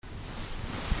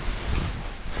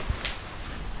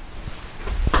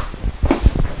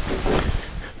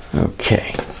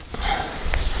Okay.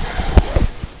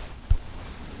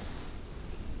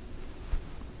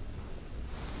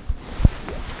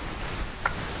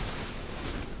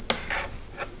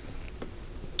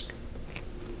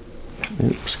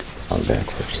 Oops, going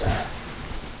backwards there.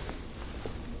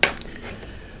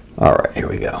 All right, here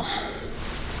we go.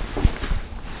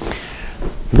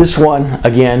 This one,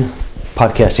 again,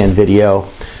 podcast and video,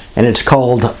 and it's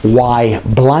called Why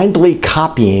Blindly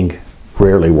Copying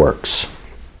Rarely Works.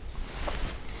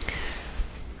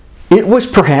 It was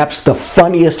perhaps the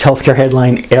funniest healthcare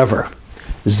headline ever.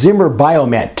 Zimmer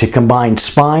Biomet to combine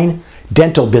spine,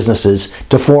 dental businesses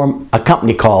to form a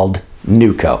company called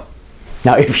NewCo.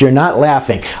 Now, if you're not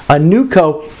laughing, a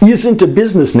NewCo isn't a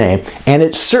business name, and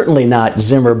it's certainly not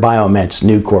Zimmer Biomet's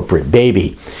new corporate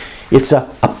baby. It's a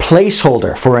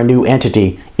placeholder for a new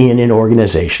entity in an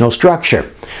organizational structure.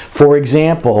 For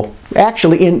example,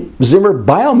 actually in Zimmer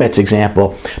Biomet's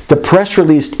example, the press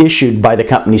release issued by the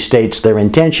company states their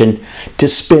intention to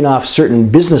spin off certain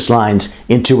business lines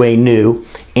into a new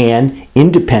and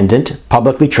independent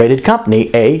publicly traded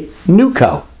company, a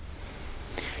NewCo.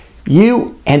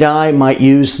 You and I might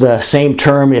use the same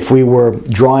term if we were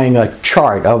drawing a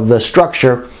chart of the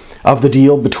structure of the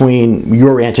deal between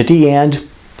your entity and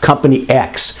Company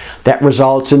X that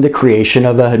results in the creation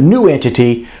of a new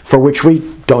entity for which we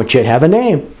don't yet have a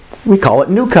name. We call it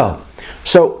NewCo.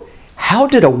 So how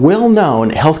did a well-known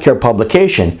healthcare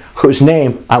publication, whose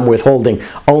name I'm withholding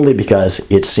only because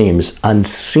it seems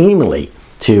unseemly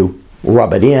to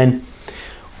rub it in,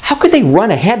 how could they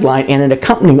run a headline and an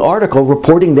accompanying article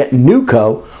reporting that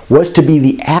NewCo was to be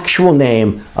the actual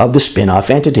name of the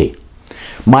spin-off entity?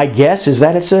 My guess is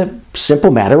that it's a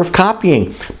simple matter of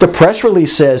copying. The press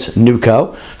release says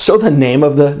NewCo, so the name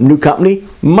of the new company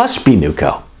must be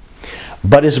NewCo.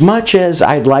 But as much as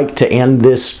I'd like to end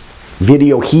this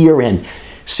video here and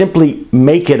simply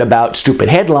make it about stupid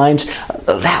headlines,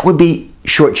 that would be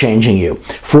shortchanging you.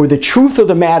 For the truth of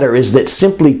the matter is that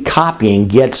simply copying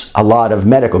gets a lot of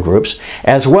medical groups,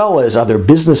 as well as other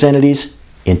business entities,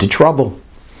 into trouble.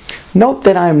 Note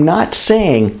that I'm not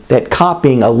saying that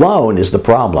copying alone is the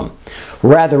problem.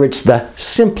 Rather, it's the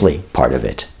simply part of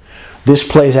it. This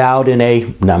plays out in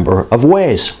a number of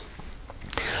ways.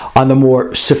 On the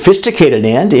more sophisticated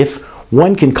end, if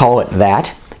one can call it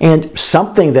that, and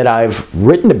something that I've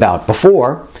written about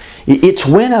before, it's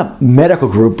when a medical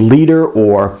group leader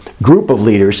or group of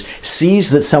leaders sees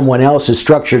that someone else has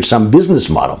structured some business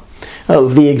model.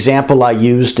 The example I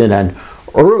used in an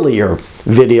earlier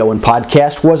video and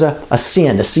podcast was a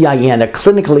CIN, a CIN, a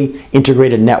clinically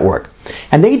integrated network.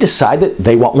 And they decide that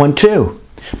they want one too.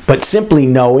 But simply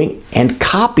knowing and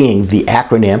copying the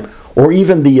acronym or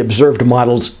even the observed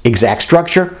model's exact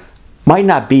structure might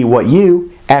not be what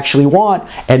you actually want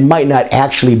and might not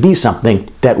actually be something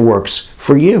that works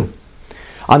for you.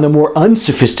 On the more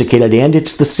unsophisticated end,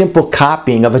 it's the simple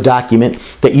copying of a document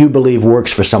that you believe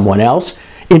works for someone else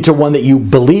into one that you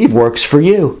believe works for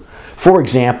you. For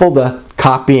example, the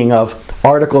copying of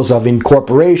articles of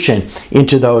incorporation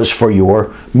into those for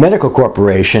your medical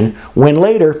corporation, when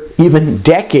later, even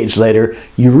decades later,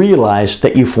 you realize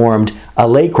that you formed a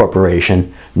lay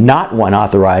corporation, not one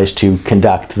authorized to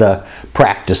conduct the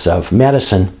practice of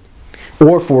medicine.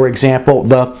 Or, for example,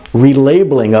 the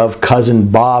relabeling of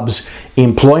Cousin Bob's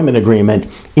employment agreement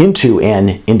into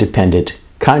an independent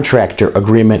contractor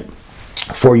agreement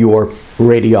for your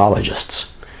radiologists.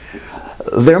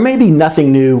 There may be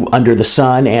nothing new under the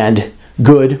sun, and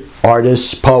good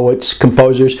artists, poets,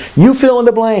 composers, you fill in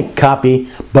the blank, copy,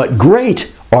 but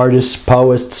great artists,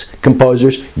 poets,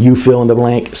 composers, you fill in the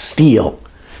blank, steal.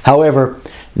 However,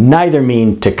 neither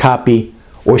mean to copy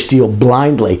or steal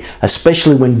blindly,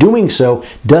 especially when doing so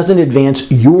doesn't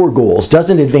advance your goals,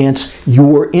 doesn't advance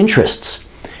your interests.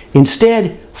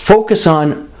 Instead, focus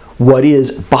on what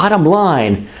is, bottom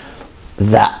line,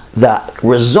 the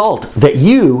result that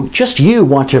you, just you,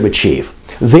 want to achieve.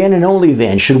 Then and only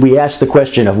then should we ask the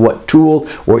question of what tool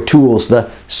or tools,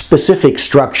 the specific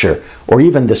structure, or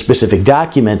even the specific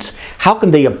documents, how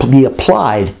can they be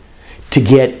applied to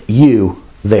get you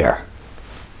there?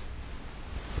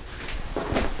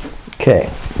 Okay.